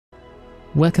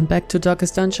Welcome back to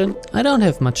Darkest Dungeon. I don't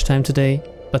have much time today,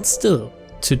 but still,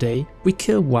 today we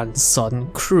kill one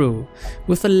Sodden Crew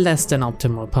with a less than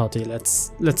optimal party.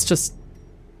 Let's just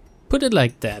put it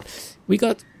like that. We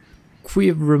got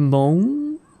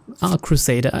Ramon,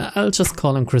 Crusader. I'll just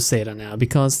call him Crusader now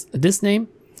because this name,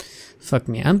 fuck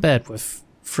me, I'm bad with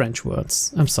French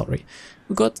words. I'm sorry.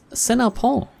 We got Senna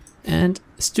Paul and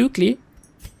Stukely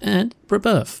and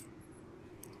Brebeuf,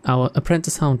 our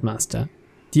apprentice houndmaster.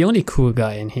 The only cool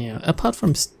guy in here, apart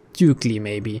from Stukely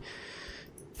maybe.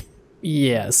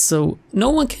 Yeah, so no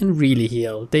one can really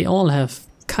heal. They all have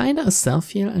kinda a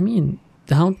self-heal. I mean,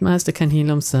 the houndmaster can heal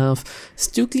himself.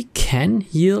 Stukely can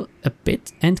heal a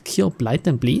bit and cure blight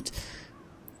and bleed.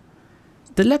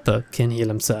 The leper can heal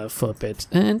himself for a bit.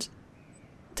 And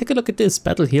take a look at this,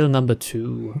 battle heal number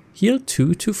 2. Heal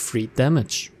 2 to 3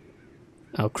 damage.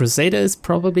 Our Crusader is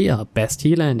probably our best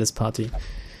healer in this party.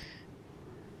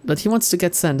 But he wants to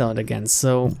get sent out again,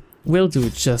 so we'll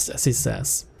do just as he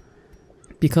says.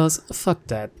 Because fuck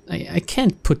that, I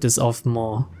can't put this off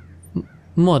more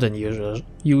than usual.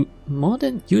 More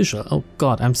than usual? Oh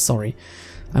god, I'm sorry.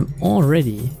 I'm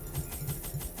already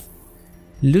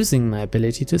losing my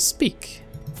ability to speak.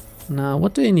 Now,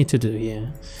 what do I need to do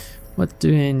here? What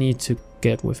do I need to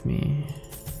get with me?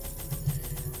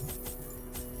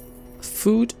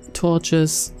 Food,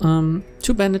 torches, 2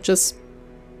 bandages,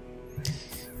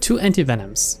 2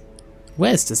 anti-venoms.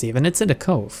 Where is this even? It's in the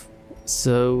cove.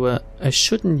 So I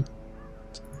shouldn't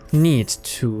need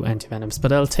 2 anti-venoms,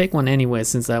 but I'll take one anyway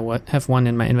since I have one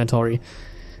in my inventory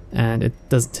and it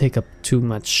doesn't take up too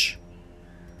much.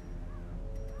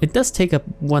 It does take up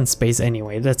 1 space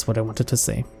anyway, that's what I wanted to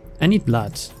say. I need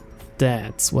blood.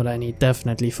 That's what I need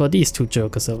definitely for these 2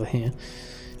 jokers over here.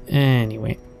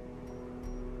 Anyway.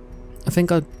 I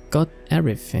think I got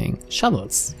everything.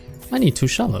 Shovels. I need 2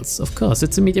 shovels, of course,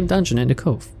 it's a medium dungeon in the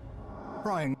cove.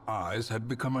 Prying eyes had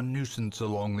become a nuisance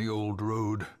along the old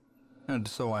road, and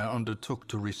so I undertook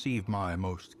to receive my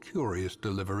most curious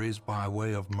deliveries by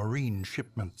way of marine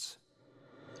shipments.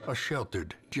 A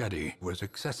sheltered jetty was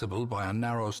accessible by a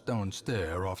narrow stone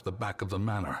stair off the back of the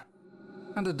manor,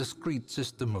 and a discreet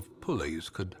system of pulleys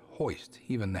could hoist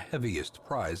even the heaviest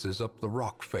prizes up the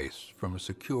rock face from a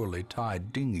securely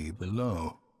tied dinghy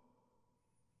below.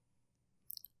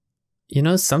 You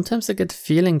know, sometimes I get the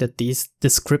feeling that these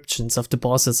descriptions of the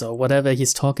bosses or whatever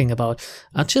he's talking about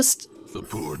are just... The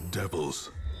poor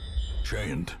devils,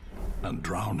 chained and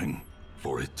drowning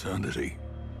for eternity.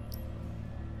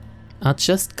 Are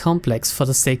just complex for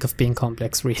the sake of being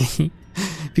complex, really.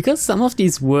 Because some of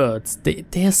these words, they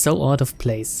are so out of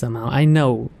place somehow. I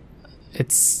know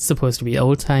it's supposed to be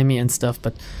old-timey and stuff,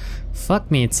 but fuck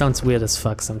me, it sounds weird as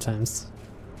fuck sometimes.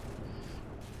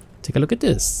 Take a look at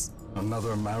this.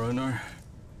 Another mariner,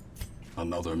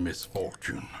 another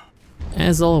misfortune.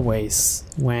 As always,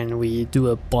 when we do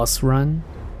a boss run,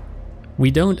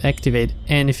 we don't activate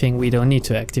anything we don't need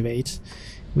to activate.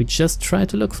 We just try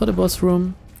to look for the boss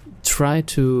room, try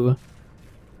to...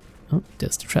 Oh,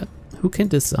 there's the trap. Who can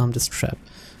disarm this trap?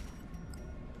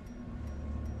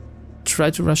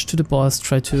 Try to rush to the boss,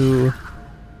 try to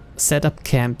set up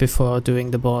camp before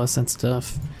doing the boss and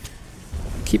stuff.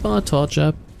 Keep our torch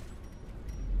up.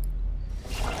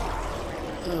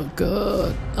 Oh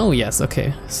god. Oh yes,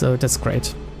 okay, so that's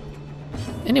great.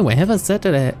 Anyway, have I said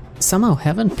that I somehow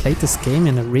haven't played this game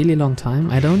in a really long time?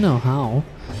 I don't know how,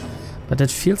 but it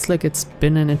feels like it's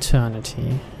been an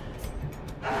eternity.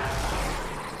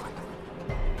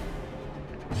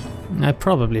 I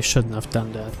probably shouldn't have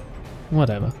done that.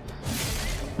 Whatever.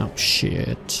 Oh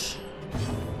shit.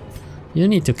 You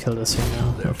need to kill this thing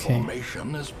now, okay.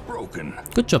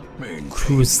 Good job,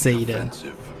 Crusader.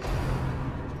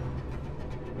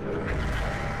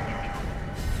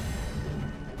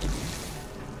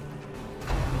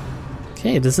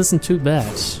 Okay, this isn't too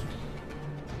bad.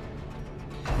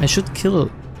 I should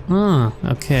kill... Ah,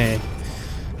 okay.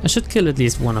 I should kill at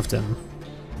least one of them.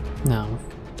 Now.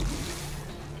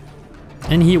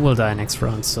 And he will die next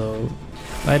round, so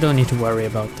I don't need to worry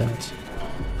about that.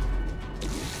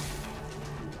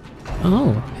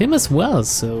 Oh, him as well,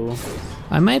 so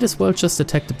I might as well just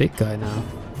attack the big guy now.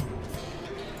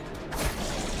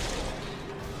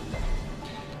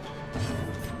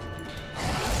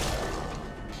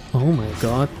 Oh my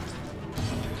god.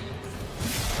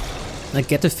 I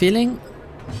get the feeling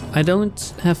I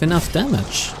don't have enough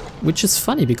damage, which is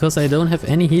funny because I don't have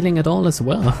any healing at all as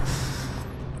well.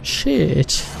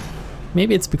 Shit.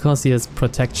 Maybe it's because he has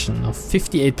protection of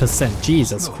 58%,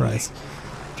 Jesus Christ.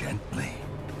 Gently.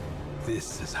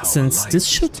 Since this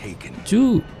should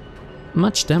do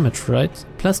much damage, right?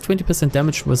 Plus 20%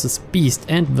 damage versus Beast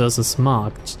and versus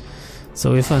Marked.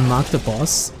 So if I mark the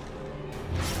boss...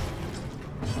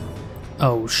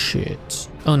 Oh shit.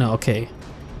 Oh no, okay.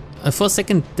 For a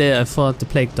second there I thought the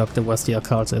Plague Doctor was the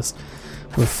occultist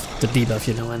with the debuff,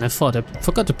 you know, and I thought I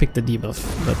forgot to pick the debuff,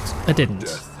 but I didn't.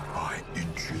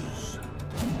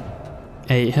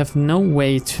 I have no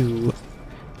way to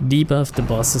debuff the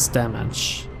boss's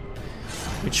damage,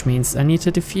 which means I need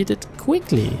to defeat it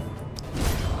quickly.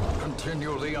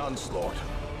 Continue the onslaught.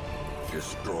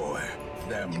 Destroy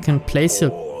them. You can place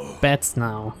your bets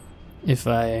now, if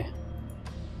I'll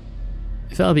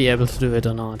be able to do it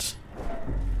or not.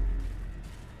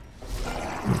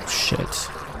 Oh shit.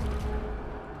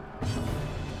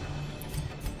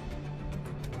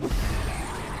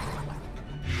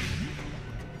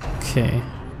 Okay.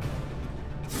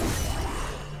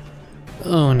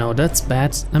 Oh no, that's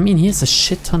bad. I mean, he has a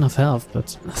shit ton of health,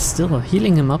 but still,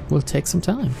 healing him up will take some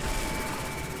time.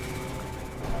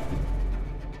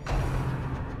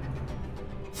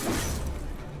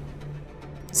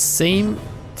 Same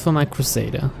for my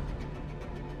Crusader.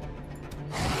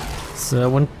 So I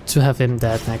want to have him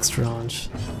dead next round.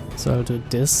 So I'll do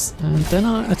this, and then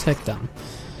I'll attack them.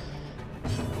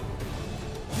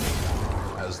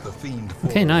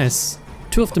 Okay, nice.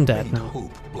 2 of them dead now.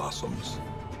 Hope blossoms.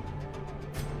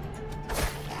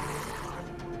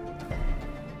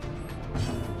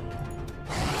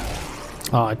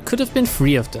 Oh, it could have been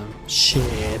 3 of them.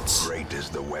 Shit. Great is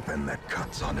the weapon that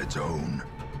cuts on its own.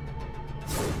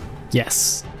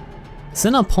 Yes.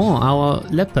 Sinapon, our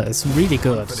leper, is really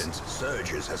good.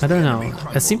 I don't know.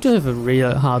 I seem to have a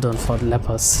real hard on for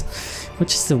lepers,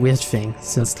 which is a weird thing,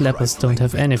 since lepers don't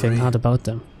have anything hard about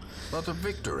them. But a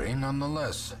victory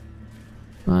nonetheless.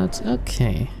 But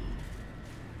okay.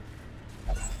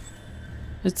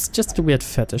 It's just a weird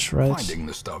fetish, right? Finding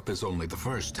the stuff is only the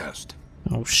first test.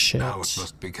 Oh shit. Now it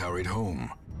must be carried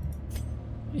home.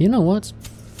 You know what?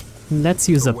 Let's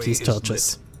use The up way these is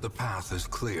torches. lit. The path is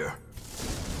clear.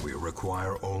 We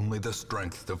require only the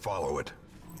strength to follow it.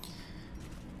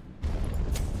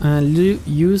 I'll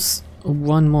use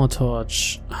one more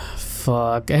torch.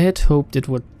 Fuck, I had hoped it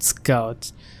would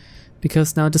scout.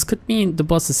 Because now this could mean the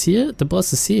boss is here, the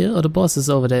boss is here, or the boss is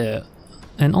over there.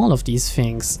 And all of these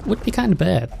things would be kind of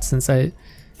bad, since I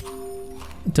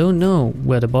don't know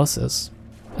where the boss is.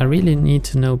 I really need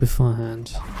to know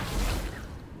beforehand.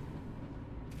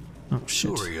 Oh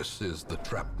shit. Curious is the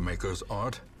trap maker's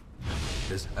art.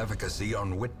 His efficacy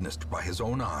unwitnessed by his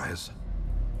own eyes.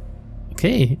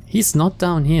 Okay, he's not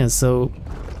down here, so...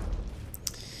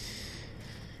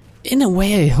 In a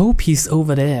way I hope he's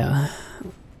over there.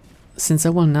 Since I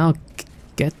will now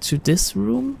get to this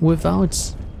room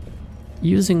without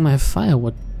using my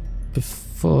firewood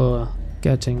before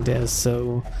getting there,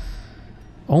 so...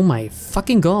 Oh my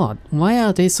fucking god, why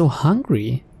are they so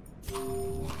hungry?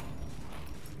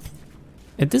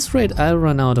 At this rate I'll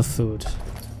run out of food.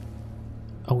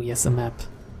 Oh yes, a map.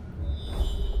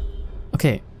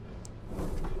 Okay.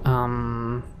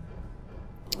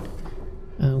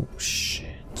 Oh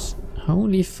shit.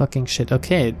 Holy fucking shit.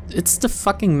 Okay, it's the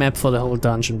fucking map for the whole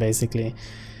dungeon basically.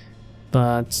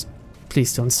 But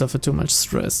please don't suffer too much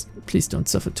stress. Please don't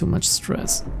suffer too much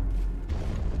stress.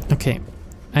 Okay,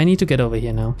 I need to get over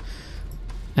here now.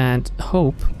 And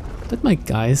hope that my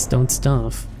guys don't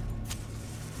starve.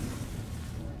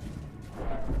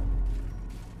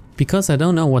 Because I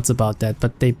don't know what's about that,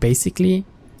 but they basically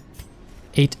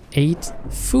ate 8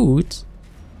 food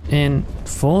in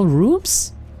 4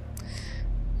 rooms?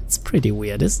 It's pretty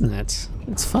weird, isn't it?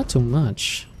 It's far too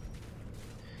much.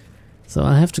 So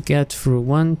I have to get through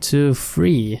 1, 2,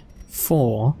 3,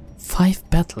 4, 5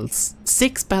 battles.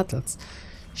 6 battles!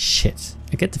 Shit,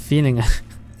 I get the feeling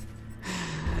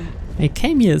I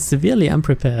came here severely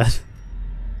unprepared.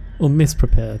 Or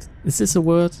misprepared. Is this a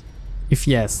word? If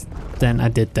yes, then I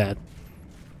did that.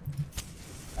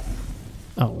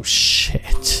 Oh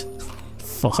shit.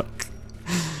 Fuck.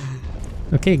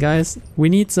 Okay guys, we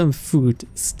need some food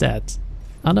stat.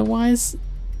 Otherwise,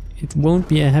 it won't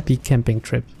be a happy camping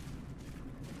trip.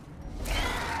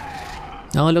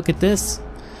 Oh, look at this.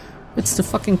 It's the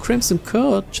fucking Crimson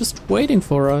Court just waiting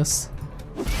for us.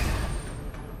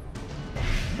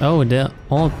 Oh, they're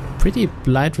all pretty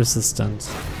blight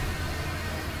resistant.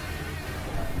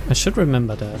 I should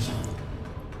remember that.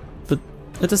 But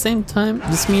at the same time,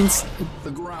 this means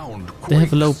The ground they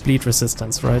have a low quakes. bleed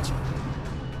resistance, right?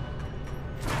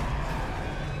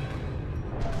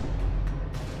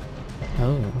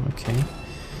 Oh, okay.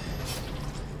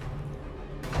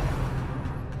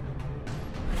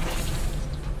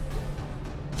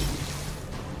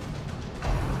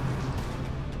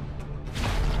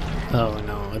 Oh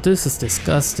no, this is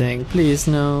disgusting. Please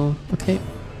no. Okay.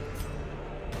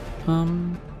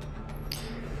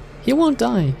 He won't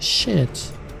die.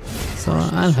 Shit. So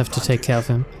I'll have to take care of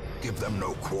him. Give them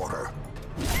no quarter.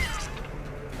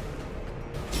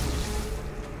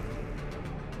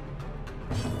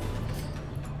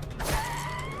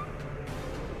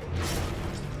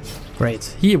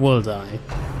 Great, he will die.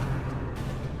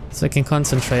 So I can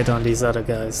concentrate on these other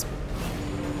guys.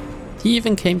 He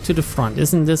even came to the front.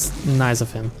 Isn't this nice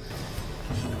of him?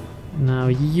 Now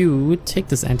you take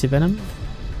this anti-venom.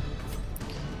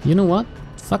 You know what?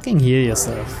 Fucking heal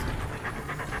yourself.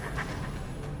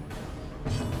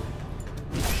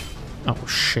 Oh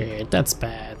shit, that's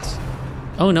bad.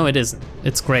 Oh no, it isn't.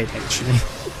 It's great actually.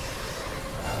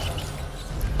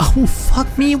 Oh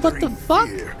fuck me, what the fuck?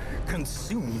 Fear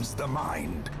consumes the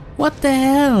mind. What the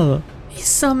hell? He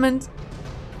summoned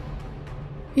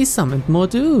more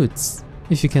dudes,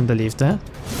 if you can believe that.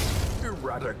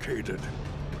 Eradicated.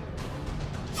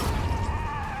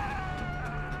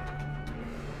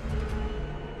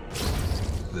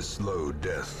 The slow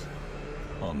death.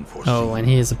 Unforeseen. Oh, and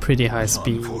he has a pretty high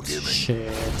speed. Unforgiving.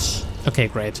 Shit. Okay,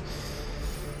 great.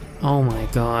 Oh my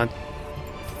god.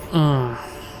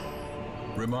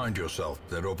 Remind yourself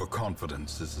that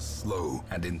overconfidence is a slow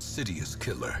and insidious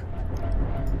killer.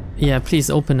 Yeah, please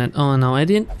open it. Oh no, I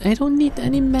don't need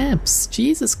any maps.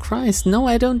 Jesus Christ. No,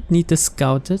 I don't need to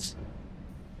scout it.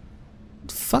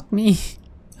 Fuck me.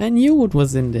 I knew what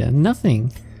was in there.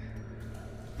 Nothing.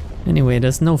 Anyway,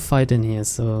 there's no fight in here,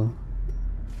 so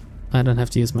I don't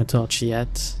have to use my torch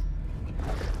yet.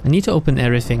 I need to open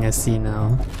everything I see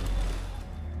now.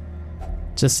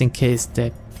 Just in case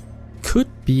there could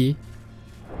be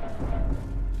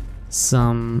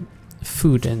some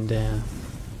food in there.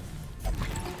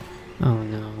 Oh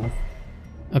no.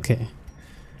 Okay.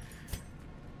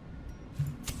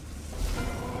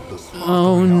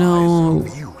 Oh no.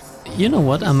 You know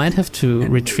what? I might have to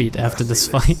retreat after this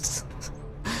fight.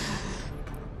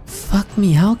 Fuck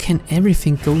me, how can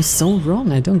everything go so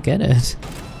wrong? I don't get it.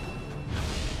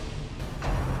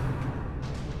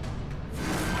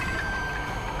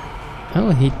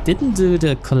 Oh, he didn't do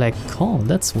the collect call.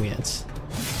 That's weird.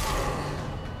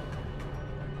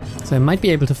 So I might be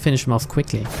able to finish him off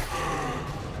quickly.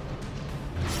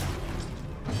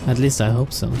 At least I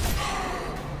hope so.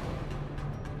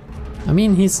 I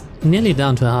mean, he's nearly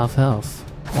down to half health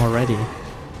already.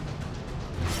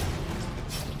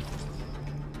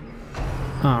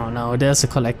 Oh no, there's a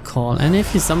collect call. And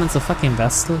if he summons a fucking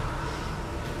Vestal?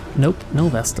 Nope, no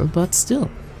Vestal, but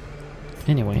still.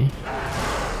 Anyway.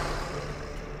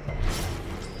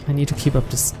 I need to keep up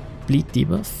this bleed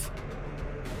debuff.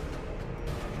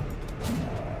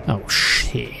 Oh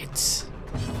shit.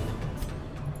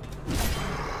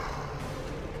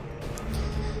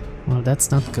 Well,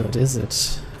 that's not good, is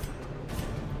it?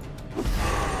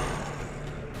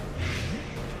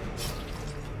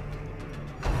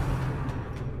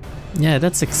 Yeah,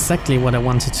 that's exactly what I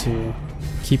wanted to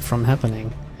keep from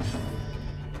happening.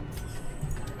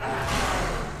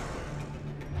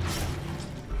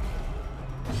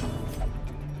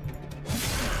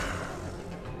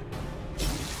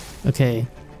 Okay,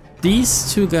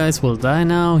 these two guys will die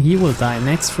now. He will die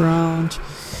next round.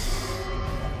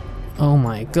 Oh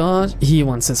my god, he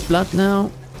wants his blood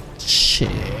now.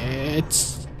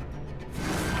 Shit.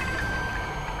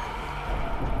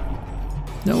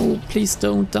 No, please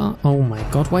don't die. Oh my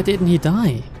god, why didn't he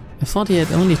die? I thought he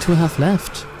had only 2 health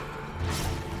left.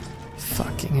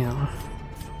 Fucking hell.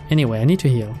 Anyway, I need to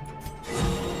heal.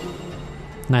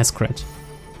 Nice crit.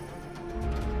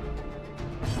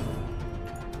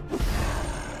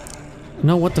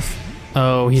 No, what the f—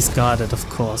 oh, he's guarded, of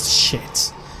course.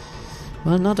 Shit.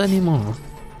 Well, not anymore.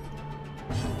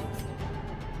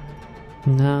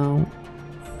 Now...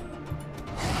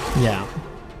 yeah.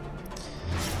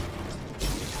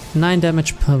 9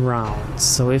 damage per round,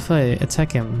 so if I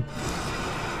attack him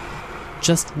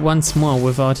just once more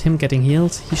without him getting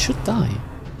healed, he should die.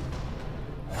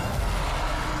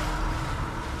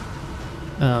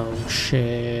 Oh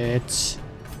shit.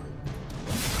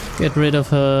 Get rid of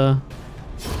her.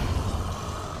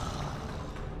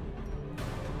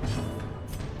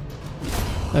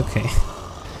 Okay.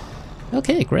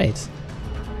 Okay, great.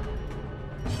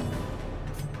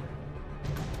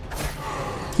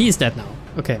 He's dead now.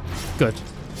 Okay, good.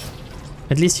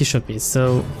 At least he should be.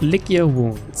 So, lick your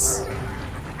wounds.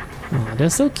 Oh, they're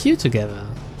so cute together.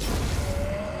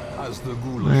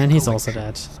 And he's also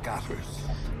dead.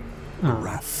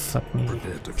 Oh, fuck me.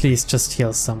 Please just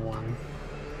heal someone.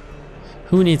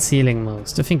 Who needs healing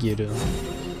most? I think you do.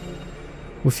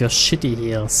 With your shitty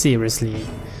heal, seriously.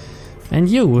 And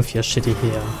you with your shitty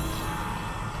heal.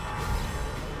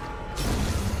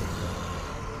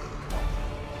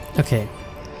 Okay.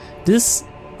 This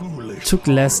took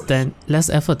less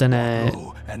effort than I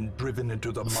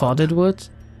thought it would,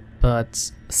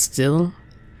 but still,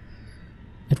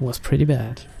 it was pretty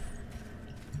bad.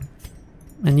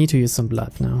 I need to use some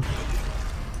blood now.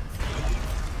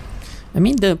 I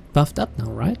mean, they're buffed up now,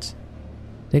 right?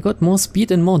 They got more speed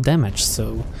and more damage,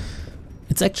 so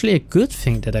it's actually a good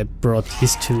thing that I brought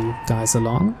these two guys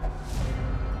along.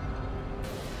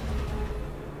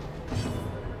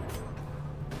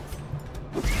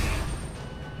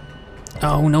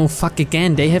 Oh no, fuck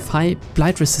again, they have high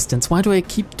blight resistance. Why do I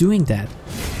keep doing that?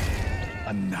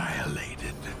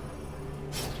 Annihilated.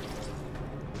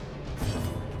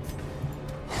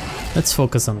 Let's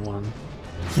focus on one,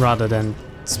 rather than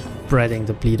spreading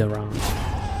the bleed around.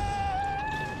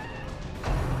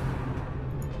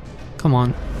 Come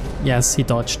on. Yes, he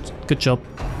dodged. Good job,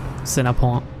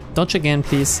 Cinnapon. Dodge again,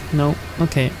 please. No,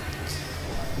 okay.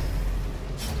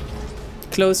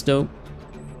 Close though.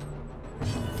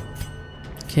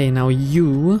 Okay, now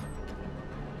you...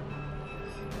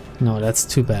 No, that's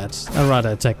too bad. I'd rather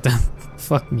attack them.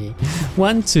 Fuck me.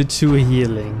 1 to 2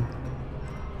 healing.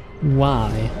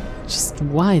 Why? Just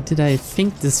why did I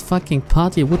think this fucking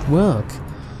party would work?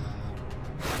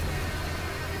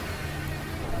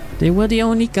 They were the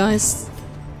only guys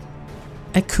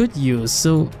I could use,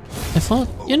 so I thought,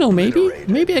 you know,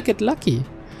 maybe I get lucky.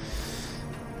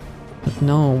 But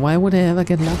no, why would I ever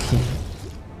get lucky?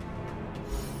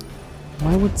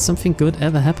 Why would something good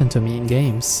ever happen to me in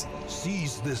games?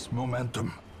 Seize this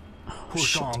momentum.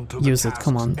 Push on to use the it,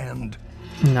 come on. end.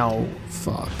 No,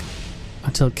 fuck.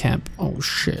 Until camp. Oh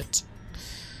shit.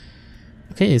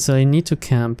 Okay, so I need to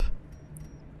camp.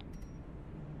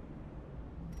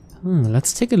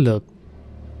 Let's take a look.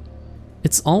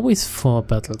 It's always 4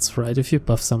 battles, right? If you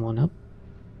buff someone up.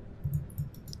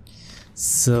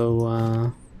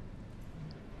 So,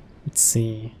 let's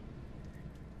see.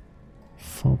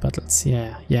 4 battles,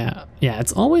 yeah,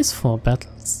 it's always 4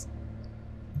 battles.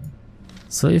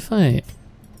 So if I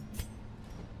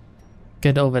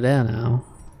get over there now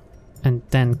and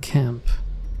then camp.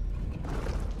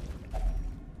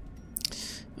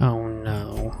 Oh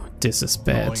no, this is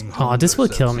bad. Oh, this will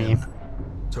kill me.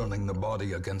 Turning the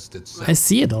body against itself. I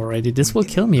see it already, this will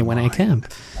kill me when I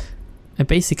camp. I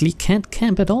basically can't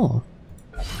camp at all.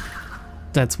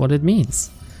 That's what it means.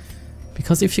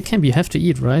 Because if you camp, you have to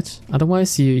eat, right?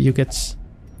 Otherwise you get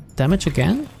damage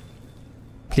again?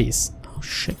 Please. Oh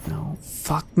shit, no.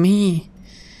 Fuck me.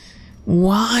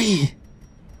 Why?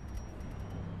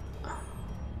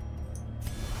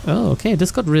 Oh, okay,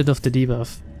 this got rid of the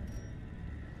debuff.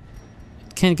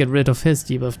 It can't get rid of his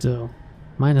debuff though.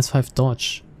 -5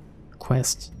 dodge.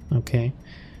 Quest. Okay.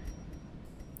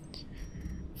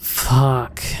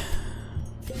 Fuck.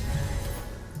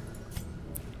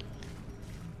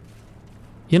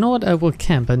 You know what, I will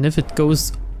camp, and if it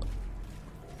goes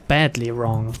badly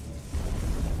wrong...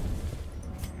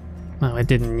 Oh, I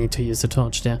didn't need to use the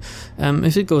torch there.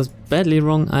 If it goes badly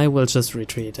wrong, I will just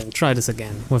retreat and try this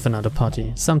again with another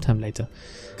party sometime later.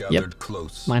 Yep,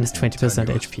 minus 20%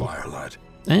 HP.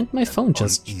 And my phone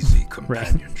just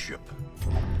rang.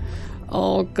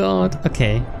 Oh god,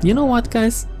 okay. You know what,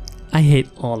 guys? I hate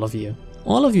all of you.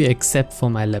 All of you except for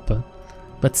my leper.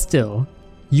 But still,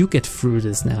 you get through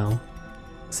this now.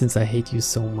 Since I hate you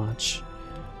so much.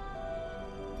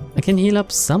 I can heal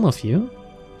up some of you.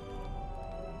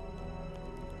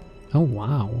 Oh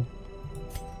wow.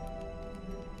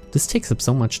 This takes up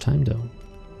so much time though.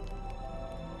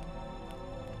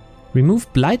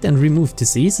 Remove blight and remove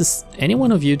disease. Is any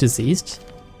one of you diseased?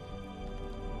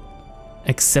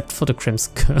 Except for the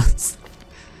Crimson Curse.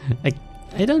 I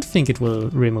don't think it will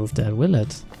remove that, will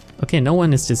it? Okay, no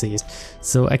one is diseased.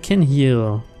 So I can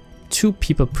heal 2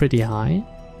 people pretty high.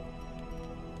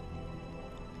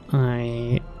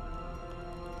 I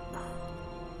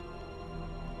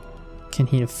can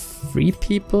heal 3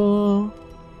 people.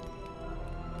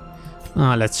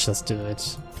 Ah, let's just do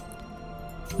it.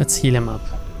 Let's heal him up.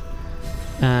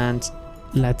 And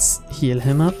let's heal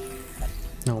him up.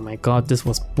 Oh my god, this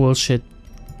was bullshit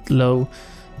low.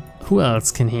 Who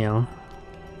else can heal?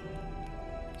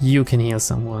 You can heal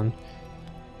someone.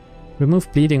 Remove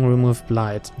bleeding, remove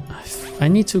blight. I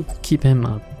need to keep him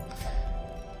up.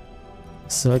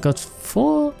 So I got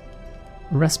 4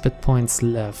 respite points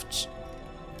left.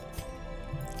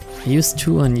 I used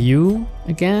 2 on you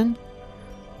again.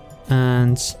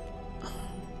 And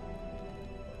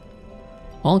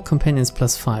all companions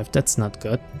 +5, that's not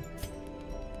good.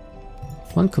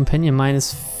 1 companion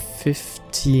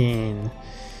 -15.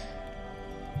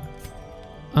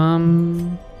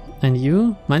 And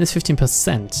you?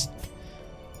 -15%.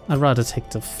 I'd rather take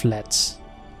the flat.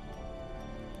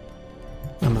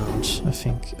 round, I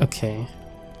think. Okay.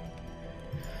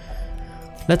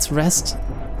 Let's rest.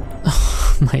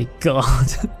 Oh my god.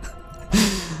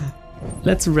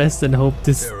 Let's rest and hope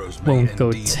this won't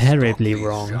go terribly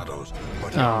wrong.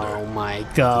 Oh my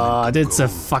god, it's a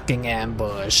fucking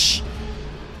ambush.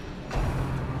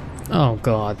 Oh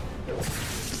god.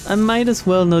 I might as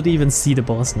well not even see the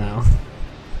boss now.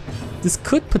 This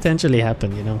could potentially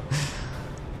happen, you know.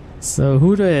 So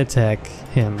who do I attack?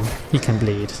 Him. He can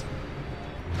bleed.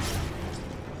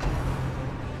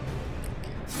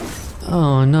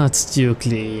 Oh, not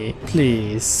Stukely.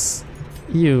 Please.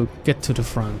 You get to the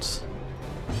front.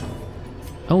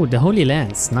 Oh, the Holy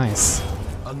Lance. Nice.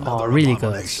 Oh, really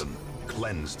good.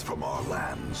 Cleansed from our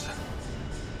lands.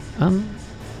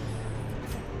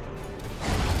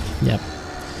 Yep.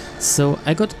 So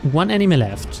I got one enemy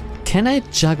left. Can I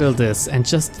juggle this and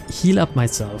just heal up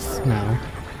myself now?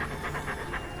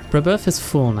 Rebirth is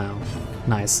full now.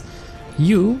 Nice.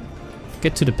 You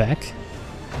get to the back.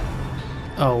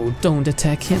 Oh, don't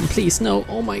attack him, please. No.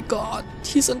 Oh my god.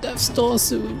 He's on death's door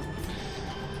soon.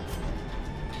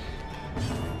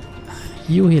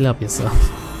 You heal up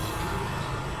yourself.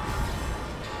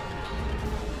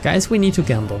 Guys, we need to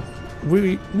gamble.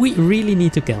 We really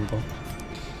need to gamble.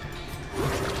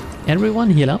 Everyone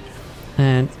heal up.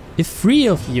 And if 3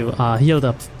 of you are healed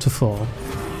up to 4,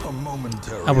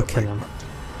 I will kill him.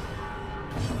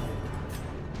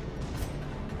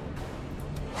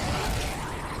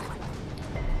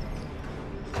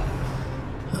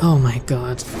 Oh my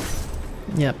god.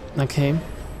 Yep, okay.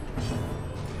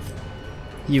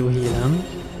 You heal him.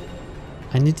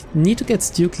 I need to get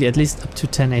Stukely at least up to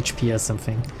 10 HP or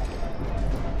something.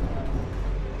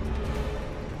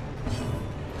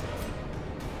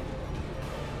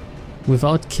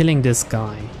 Without killing this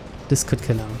guy. This could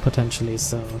kill him, potentially,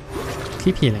 so...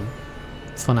 Keep healing.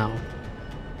 For now.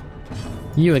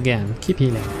 You again, keep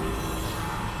healing.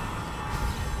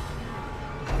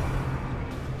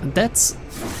 And that's...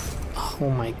 Oh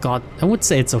my god, I would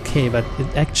say it's okay, but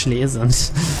it actually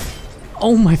isn't.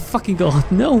 Oh my fucking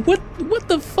god, no, what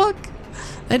the fuck?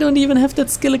 I don't even have that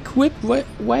skill equipped,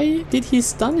 why did he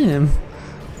stun him?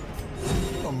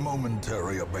 A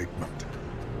momentary abatement.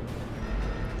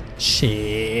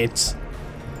 Shit.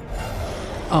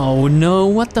 Oh no,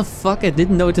 what the fuck, I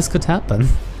didn't know this could happen.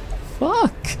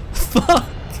 Fuck, fuck.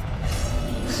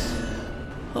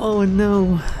 Oh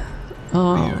no.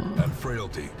 Oh. Fear and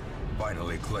frailty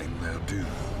finally claim their due.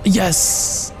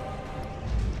 Yes!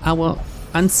 Our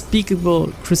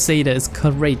unspeakable crusader is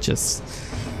courageous.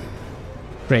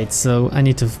 Great, so I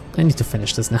need to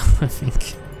finish this now, I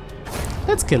think.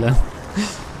 Let's kill her.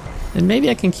 And maybe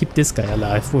I can keep this guy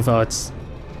alive without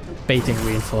baiting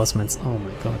reinforcements. Oh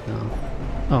my god, no.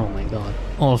 Oh my god.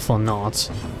 All for naught.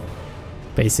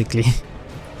 Basically.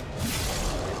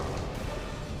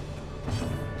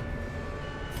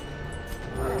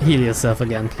 Heal yourself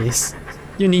again, please.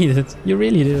 You need it. You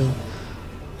really do.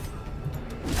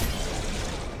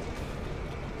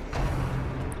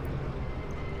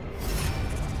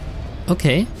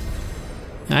 Okay.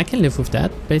 I can live with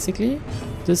that, basically.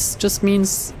 This just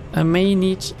means I may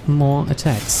need more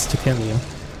attacks to kill you.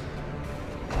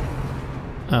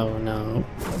 Oh no.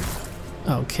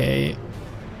 Okay.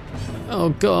 Oh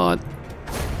god.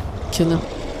 Kill him.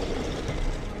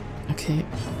 Okay.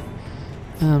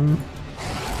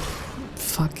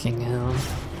 Fucking hell.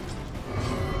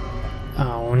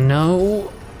 Oh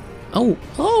no.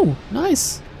 Oh,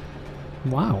 nice.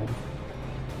 Wow.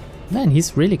 Man,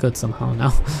 he's really good somehow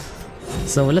now.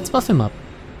 So let's buff him up.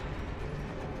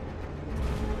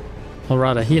 Or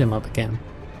rather heal him up again.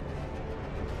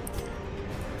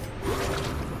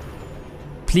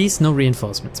 Please, no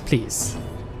reinforcements, please.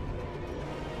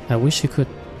 I wish you could...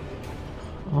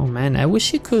 Oh man, I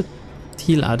wish you could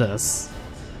heal others.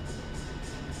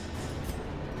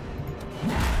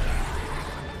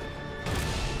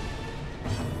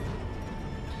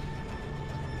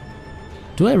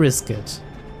 Do I risk it?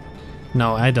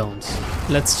 No, I don't.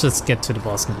 Let's just get to the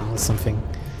boss now or something.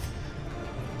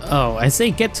 Oh, I say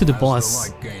get to the boss.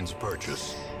 The light gains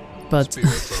purchase, but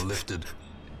spirits are lifted,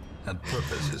 and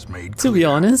purpose is made to be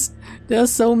honest, there are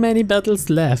so many battles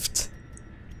left.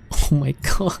 Oh my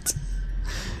god.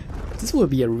 This will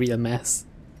be a real mess.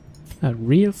 A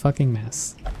real fucking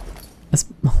mess.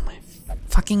 Oh my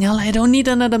fucking hell, I don't need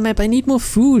another map, I need more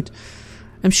food.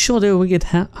 I'm sure they will get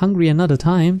hungry another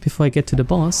time before I get to the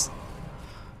boss.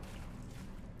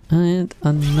 And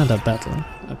another battle.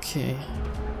 Okay.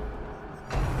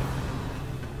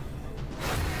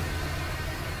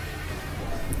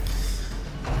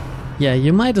 Yeah,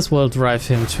 you might as well drive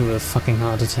him to a fucking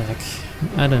heart attack.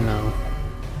 I don't know.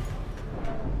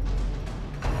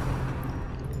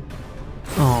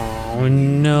 Oh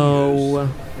no.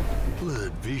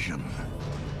 Blurred vision.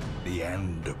 The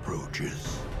end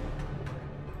approaches.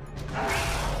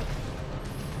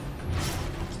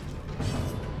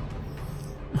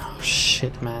 Oh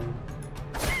shit, man.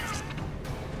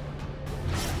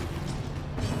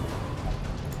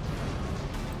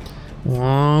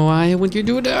 Oh, why would you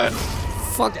do that?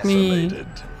 Fuck me.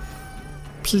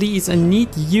 Please, I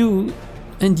need you.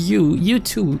 And you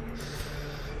too.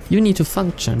 You need to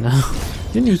function now.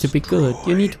 You need to be good.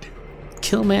 You need to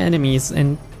kill my enemies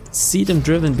and see them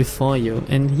driven before you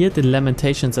and hear the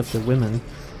lamentations of the women.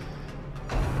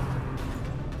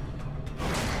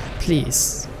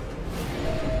 Please.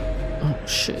 Oh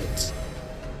shit.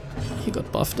 He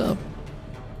got buffed up.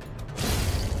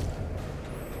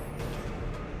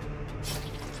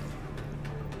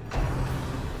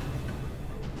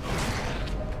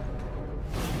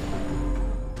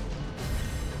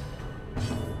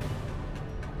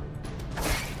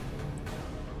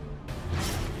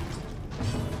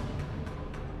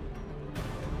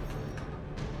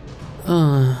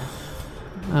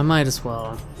 I might as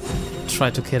well try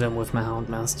to kill him with my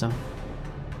Houndmaster.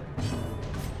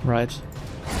 Right.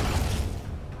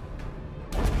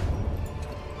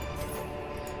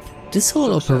 This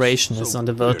whole operation is on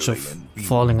the verge of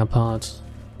falling apart.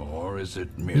 Or is it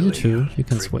You too, you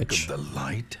can switch. The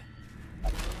light?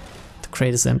 The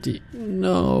crate is empty.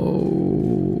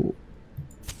 No.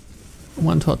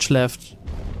 One torch left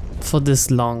for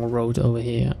this long road over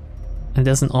here. And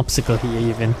there's an obstacle here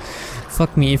even.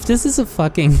 Fuck me, if this is a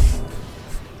fucking...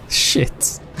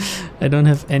 Shit. I don't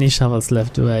have any shovels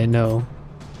left, do I? No.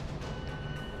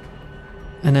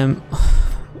 And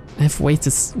I've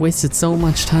wasted so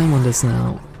much time on this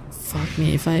now. Fuck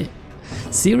me, if I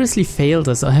seriously fail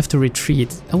this or have to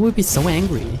retreat, I will be so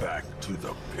angry. Back to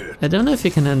the pit. I don't know if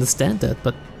you can understand that,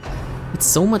 but it's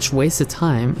so much wasted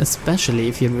time, especially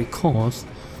if you record.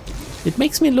 It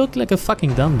makes me look like a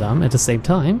fucking dum-dum at the same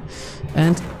time,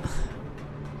 and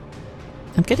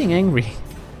I'm getting angry.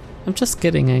 I'm just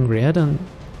getting angry. I don't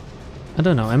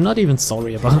know. I'm not even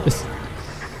sorry about it.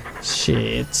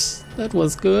 Shit, that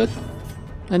was good.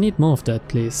 I need more of that,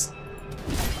 please.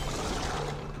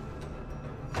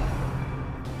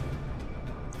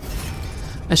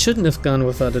 I shouldn't have gone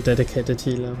without a dedicated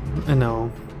healer. I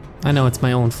know it's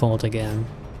my own fault again.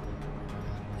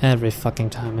 Every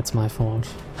fucking time it's my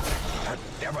fault. A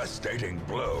devastating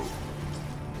blow.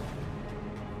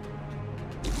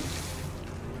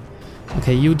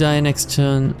 Okay, you die next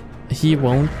turn. He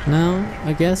won't now,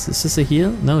 I guess. Is this a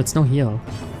heal? No, it's no heal.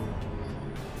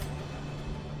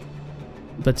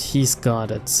 But he's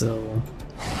got it, so...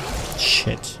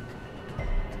 Shit.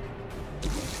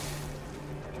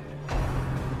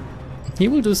 He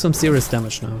will do some serious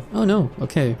damage now. Oh no,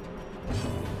 okay.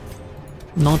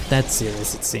 Not that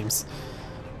serious, it seems.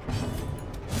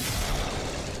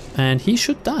 And he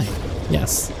should die.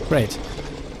 Yes, great.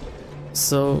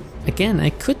 So, again, I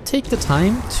could take the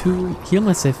time to heal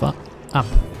myself up.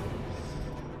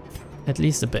 At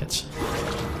least a bit.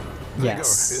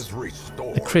 Yes.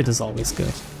 A crit is always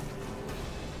good.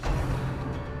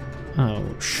 Oh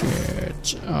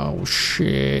shit. Oh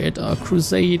shit. A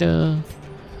Crusader.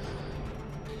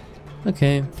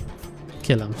 Okay.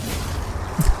 Kill him.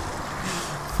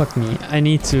 Fuck me. I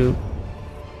need to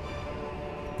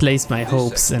place my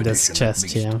hopes in this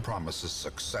chest here. Promises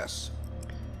success.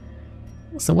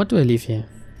 So what do I leave here?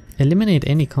 Eliminate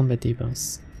any combat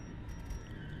debuffs.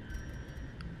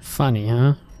 Funny,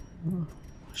 huh? Oh,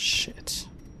 shit.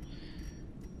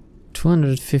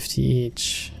 250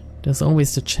 each. There's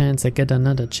always the chance I get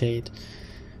another jade.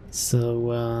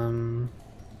 So,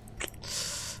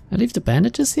 I leave the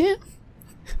bandages here?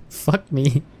 Fuck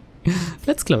me.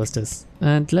 Let's close this.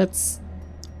 And let's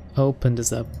open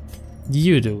this up.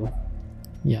 You do.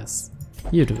 Yes.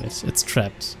 You do it. It's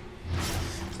trapped.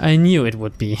 I knew it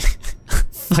would be.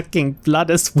 Fucking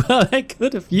blood as well. I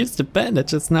could have used the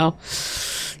bandages now.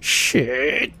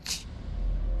 Shit.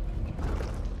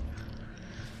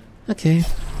 Okay.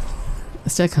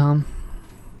 Stay calm.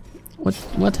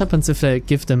 What happens if I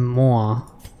give them more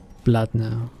blood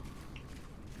now?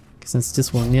 Since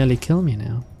this will nearly kill me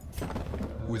now.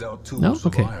 Without tools No?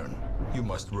 Okay. of iron, you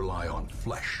must rely on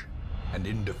flesh and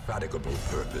indefatigable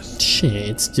purpose.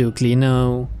 Shit, Stukely,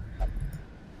 no.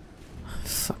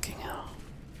 Fucking hell.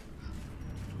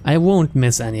 I won't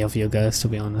miss any of you guys, to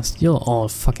be honest. You're all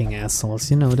fucking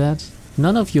assholes, you know that?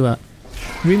 None of you are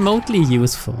remotely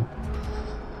useful.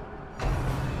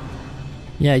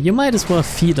 Yeah, you might as well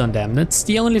feed on them. That's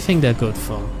the only thing they're good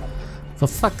for. For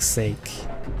fuck's sake.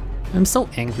 I'm so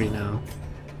angry now.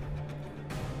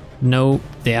 No,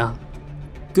 there.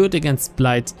 Good against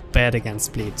Blight, bad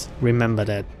against Bleed. Remember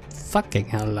that. Fucking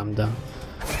hell, Lambda.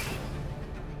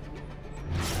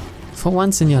 For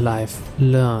once in your life,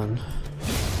 learn.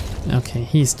 Okay,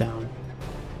 he's down.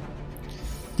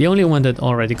 The only one that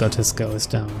already got his go is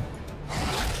down.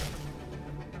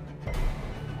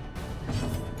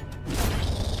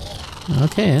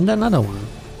 Okay, and another one.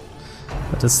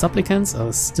 But the supplicants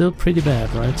are still pretty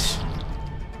bad, right?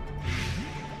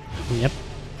 Yep.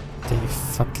 They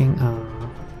fucking are.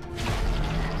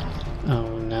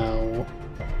 Oh no.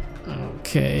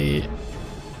 Okay.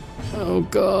 Oh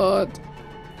god.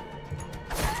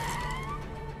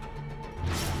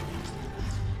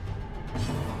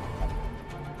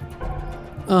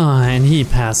 Oh, and he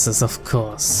passes, of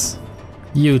course.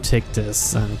 You take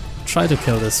this and try to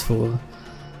kill this fool.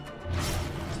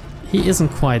 He isn't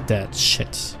quite dead.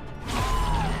 Shit.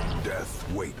 Death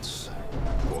waits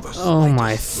for the Oh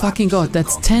my fucking god,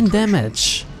 that's 10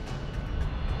 damage.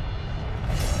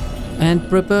 And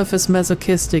Rebirth is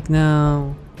masochistic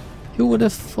now. Who would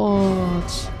have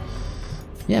thought?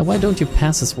 Yeah, why don't you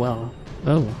pass as well?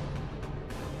 Oh.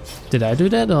 Did I do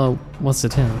that or was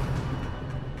it him?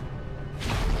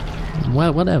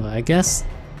 Well, whatever, I guess.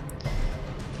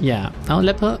 Yeah, our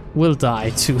leper will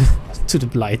die to the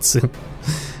Blight soon.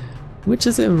 Which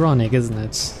is ironic, isn't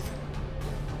it?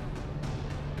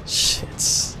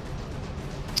 Shit.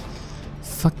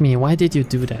 Fuck me, why did you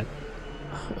do that?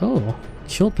 Oh,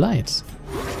 cure Blight.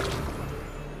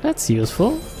 That's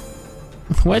useful.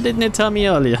 Why didn't it tell me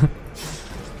earlier?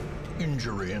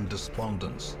 Injury and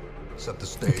despondence set the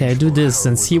stage. Okay, I do this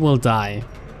since he will die.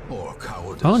 Or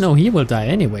cowardice. Oh no, he will die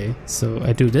anyway, so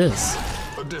I do this.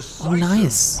 Oh,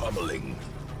 nice. Pummeling.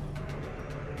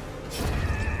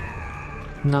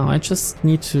 Now I just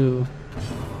need to...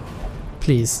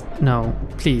 Please, no,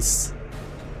 please.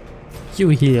 You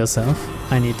heal yourself,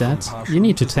 I need that. You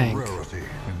need to tank.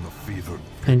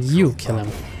 And you kill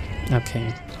him.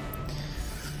 Okay.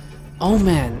 Oh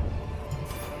man.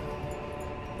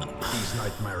 These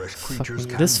nightmarish creatures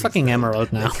Fuck me. This fucking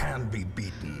emerald now. can be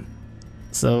beaten.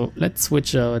 So let's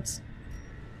switch out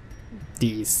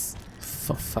these,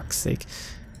 for fuck's sake.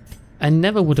 I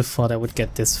never would have thought I would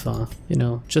get this far, you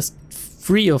know, just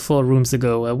 3 or 4 rooms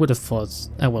ago I would have thought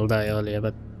I will die earlier,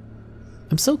 but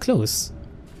I'm so close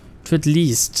to at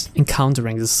least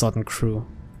encountering the Sodden Crew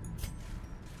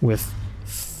with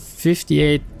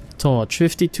 58 torch,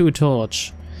 52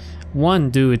 torch, one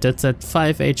dude that's at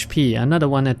 5 HP, another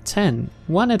one at 10,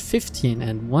 one at 15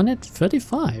 and one at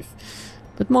 35.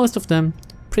 But most of them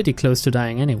pretty close to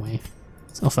dying anyway,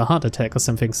 of a heart attack or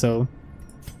something, so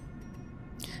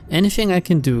anything I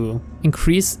can do,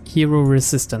 increase hero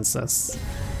resistances.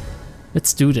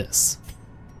 Let's do this.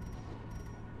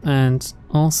 And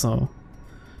also,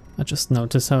 I just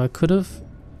noticed how I could have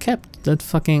kept that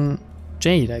fucking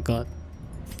jade I got.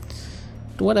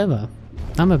 But whatever,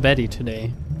 I'm a baddie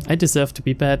today. I deserve to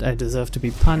be bad, I deserve to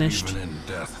be punished. Even in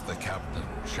death, the captain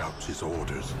shouts his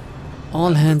orders.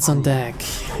 All hands on deck.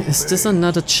 Is this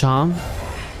another charm?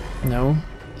 No.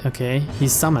 Okay, he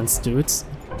summons dudes.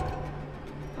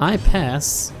 I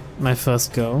pass my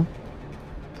first go.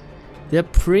 They're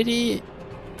pretty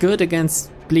good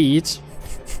against bleed.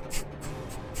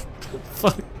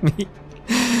 Fuck me.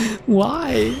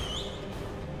 Why?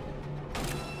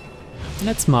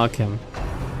 Let's mark him.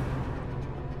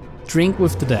 Drink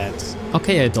with the dead.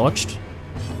 Okay, I dodged.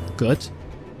 Good.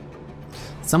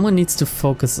 Someone needs to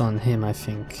focus on him, I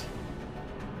think.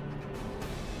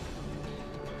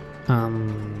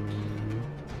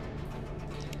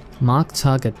 Mark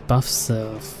target, buff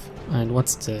self. And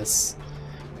what's this?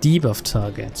 Debuff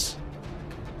target.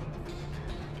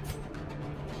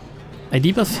 I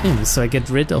debuff him, so I get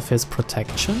rid of his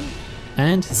protection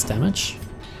and his damage.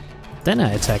 Then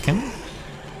I attack him.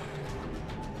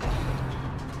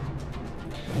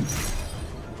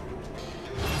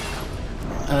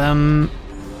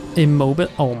 Immobile.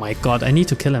 Oh my god, I need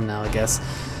to kill him now, I guess.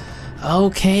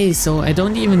 Okay, so I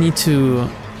don't even need to...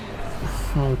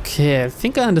 Okay, I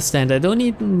think I understand. I don't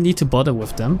even need to bother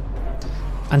with them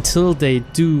until they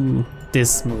do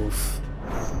this move.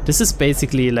 This is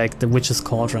basically like the Witch's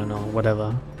Cauldron or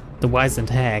whatever. The Wizened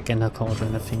Hag and her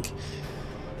Cauldron, I think.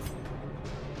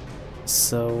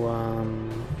 So,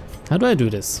 how do I do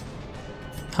this?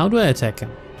 How do I attack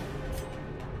him?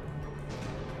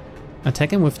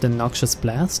 Attack him with the Noxious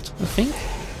Blast, I think.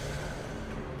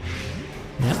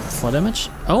 Yeah, 4 damage.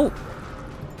 Oh!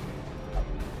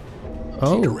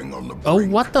 Oh! Oh,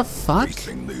 what the fuck?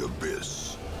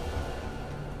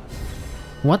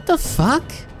 What the fuck?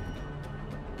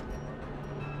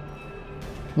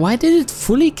 Why did it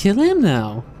fully kill him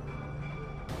now?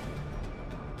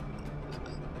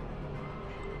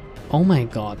 Oh my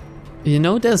god. You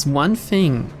know, there's one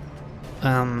thing.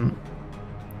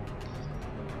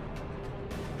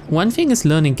 One thing is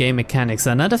learning game mechanics,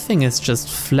 another thing is just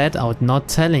flat out not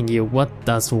telling you what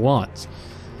does what.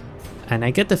 And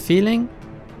I get the feeling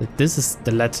that this is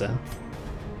the latter.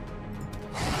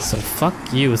 So fuck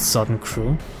you, Sodden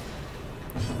Crew.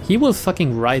 He will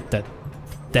fucking ride that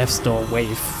Death's Door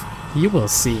wave. You will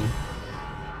see.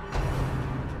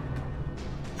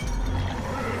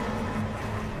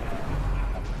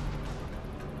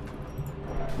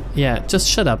 Yeah, just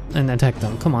shut up and attack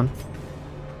them, come on.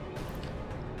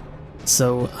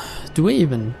 So, do we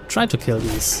even try to kill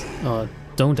these? Or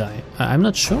don't I? I'm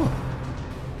not sure.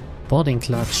 Boarding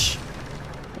clutch.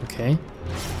 Okay.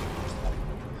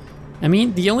 I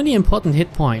mean, the only important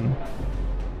hit point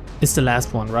is the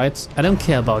last one, right? I don't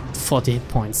care about 40 hit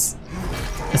points.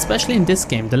 Especially in this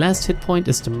game, the last hit point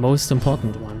is the most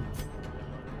important one.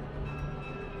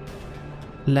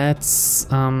 Let's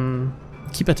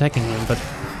keep attacking him, but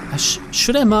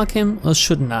should I mark him or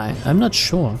shouldn't I? I'm not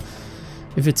sure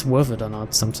if it's worth it or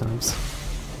not sometimes.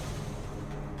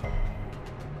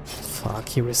 Fuck,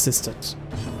 he resisted.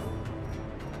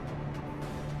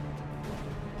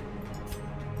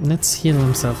 Let's heal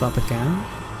himself up again.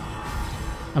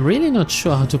 I'm really not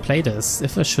sure how to play this.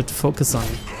 If I should focus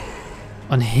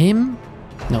on him?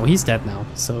 No, he's dead now,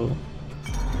 so...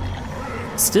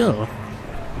 Still.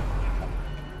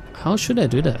 How should I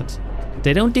do that?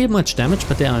 They don't deal much damage,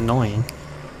 but they are annoying.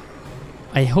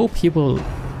 I hope he will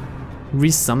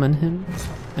resummon him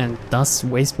and thus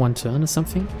waste one turn or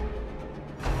something.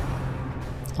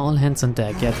 All hands on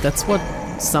deck. Yeah, that's what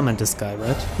summoned this guy,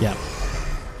 right? Yeah.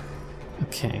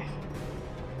 Okay.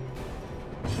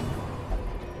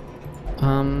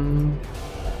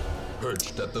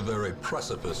 Perched at the very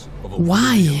precipice of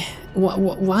Why?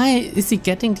 Why is he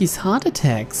getting these heart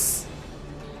attacks?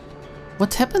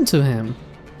 What happened to him?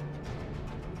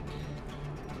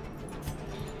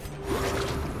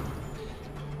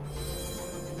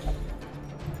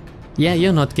 Yeah,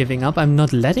 you're not giving up. I'm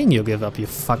not letting you give up, you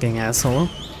fucking asshole.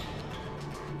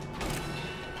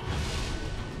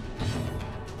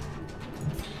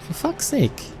 For fuck's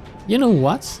sake. You know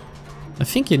what? I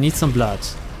think you need some blood.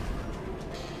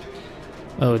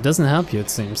 Oh, it doesn't help you, it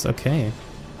seems. Okay.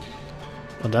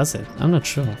 Or does it? I'm not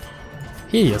sure.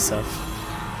 Heal yourself.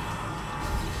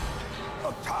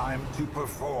 a time to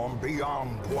perform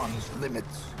beyond one's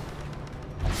limits.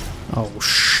 Oh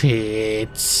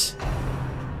shit.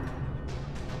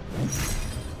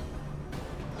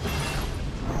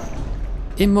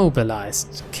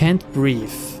 Immobilized. Can't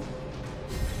breathe.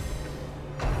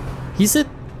 He's a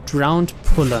drowned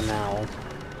puller now.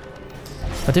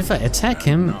 But if I attack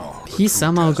him, he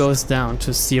somehow goes down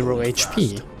to 0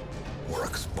 HP. Or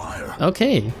expire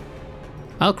Okay.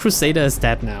 Our Crusader is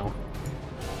dead now.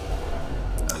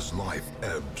 as life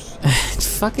ebbs.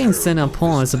 Fucking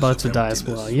Senapon is about to die as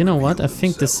well. You know what? I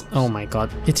think this... Oh my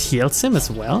god. It heals him as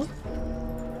well?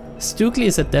 Stukely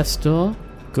is at Death's Door.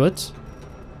 Good.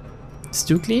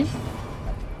 Stukely?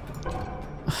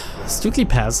 Stukely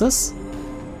passes?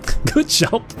 Good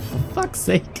job. For fuck's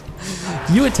sake.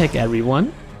 You attack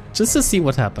everyone, just to see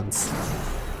what happens.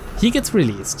 He gets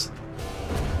released.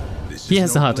 He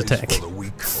has a heart attack.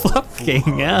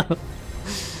 Fucking hell.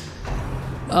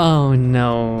 Oh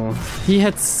no. He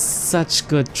had such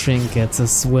good trinkets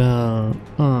as well.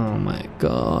 Oh my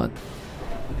god.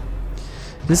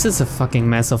 This is a fucking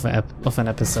mess of an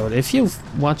episode. If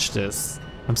you've watched this,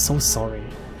 I'm so sorry.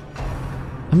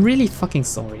 I'm really fucking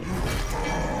sorry.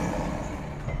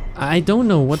 I don't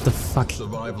know what the fuck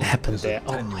happened there.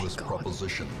 Oh my god.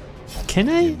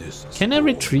 Can I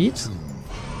retreat?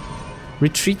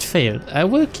 Retreat failed. I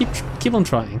will keep on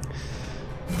trying.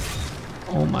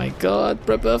 Oh my god,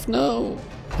 Brebev, no.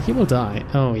 He will die.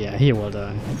 Oh yeah, he will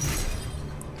die.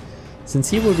 Since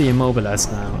he will be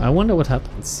immobilized now, I wonder what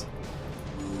happens.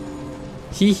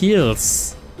 He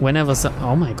heals whenever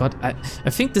oh my god, I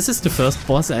think this is the first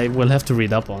boss I will have to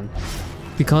read up on.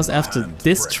 Because after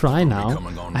this try now,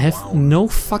 I have no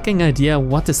fucking idea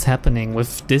what is happening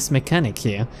with this mechanic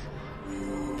here.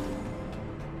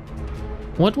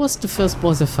 What was the first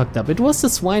boss I fucked up? It was the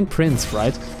Swine Prince,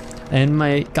 right? And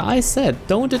my guy said,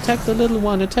 don't attack the little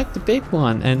one, attack the big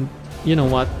one. And you know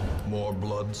what?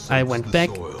 I went back,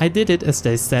 I did it as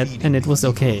they said, and it was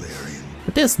okay.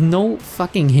 But there's no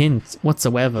fucking hint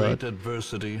whatsoever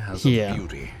here.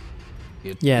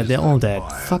 Yeah, they're all dead.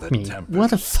 Fuck me.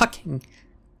 What a fucking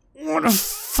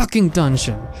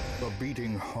dungeon. The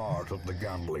beating heart of the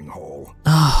gambling hall.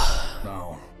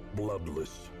 Now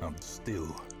bloodless and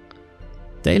still.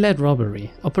 Daylight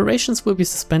robbery. Operations will be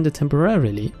suspended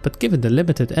temporarily, but given the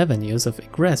limited avenues of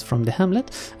egress from the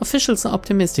hamlet, officials are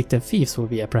optimistic that thieves will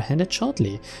be apprehended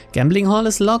shortly. Gambling hall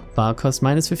is locked, bar cost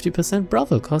minus 50%,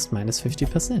 brothel cost minus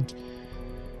 50%.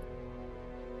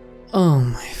 Oh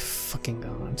my fucking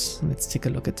god. Let's take a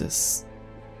look at this.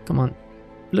 Come on,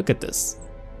 look at this.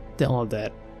 They're all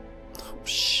dead. Oh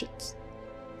shit.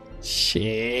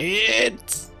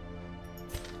 Shit!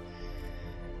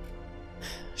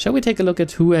 Shall we take a look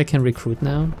at who I can recruit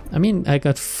now? I mean, I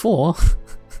got 4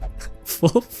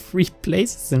 free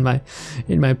places in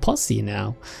my posse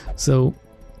now. So,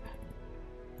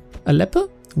 a leper?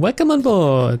 Welcome on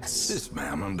board. This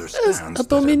man understands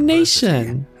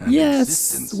abomination. Yes.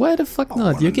 Existence Why the fuck are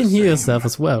not? one You and can the heal same. yourself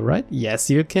as well, right?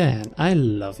 Yes, you can. I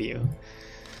love you.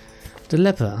 The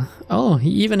leper. Oh,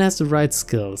 he even has the right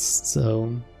skills.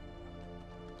 So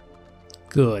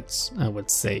good, I would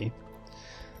say.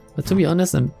 But to be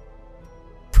honest, I'm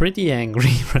pretty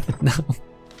angry right now.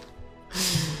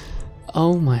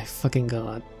 Oh my fucking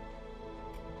god.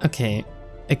 Okay,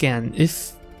 again,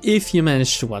 if you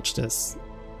manage to watch this,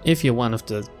 if you're one of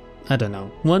the, I don't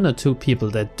know, 1 or 2 people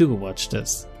that do watch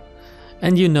this,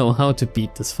 and you know how to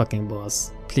beat this fucking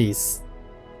boss, please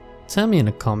tell me in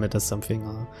a comment or something,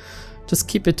 or just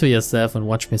keep it to yourself and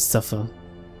watch me suffer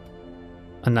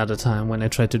another time when I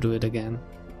try to do it again.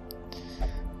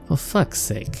 For fuck's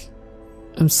sake.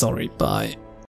 I'm sorry, bye.